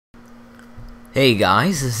Hey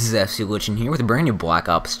guys, this is FC Glitchin here with a brand new Black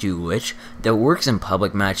Ops 2 glitch that works in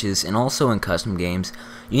public matches and also in custom games.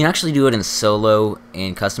 You can actually do it in solo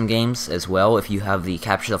and custom games as well if you have the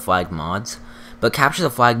Capture the Flag mods. But Capture the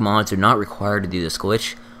Flag mods are not required to do this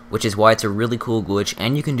glitch, which is why it's a really cool glitch,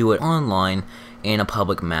 and you can do it online in a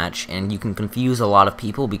public match, and you can confuse a lot of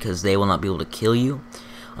people because they will not be able to kill you.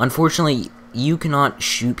 Unfortunately, you cannot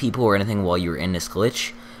shoot people or anything while you're in this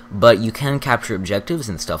glitch, but you can capture objectives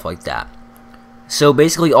and stuff like that. So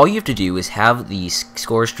basically all you have to do is have these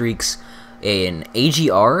score streaks, an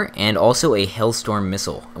AGR, and also a Hailstorm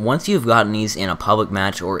missile. Once you've gotten these in a public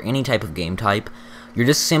match or any type of game type, you're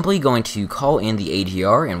just simply going to call in the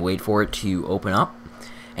AGR and wait for it to open up.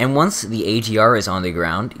 And once the AGR is on the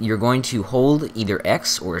ground, you're going to hold either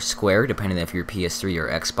X or square, depending if you're PS3 or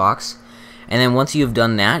Xbox. And then once you've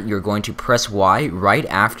done that, you're going to press Y right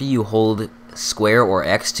after you hold square or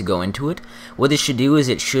X to go into it. What this should do is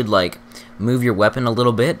it should like move your weapon a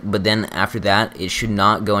little bit, but then after that it should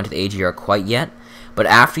not go into the AGR quite yet. But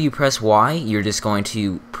after you press Y, you're just going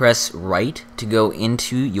to press right to go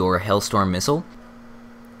into your Hailstorm missile.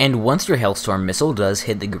 And once your Hailstorm missile does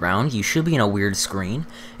hit the ground, you should be in a weird screen,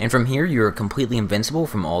 and from here you're completely invincible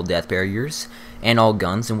from all death barriers and all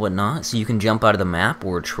guns and whatnot, so you can jump out of the map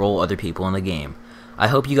or troll other people in the game. I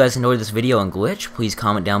hope you guys enjoyed this video and glitch. Please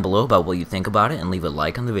comment down below about what you think about it and leave a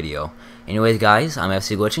like on the video. Anyways guys, I'm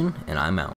FC Glitchin, and I'm out.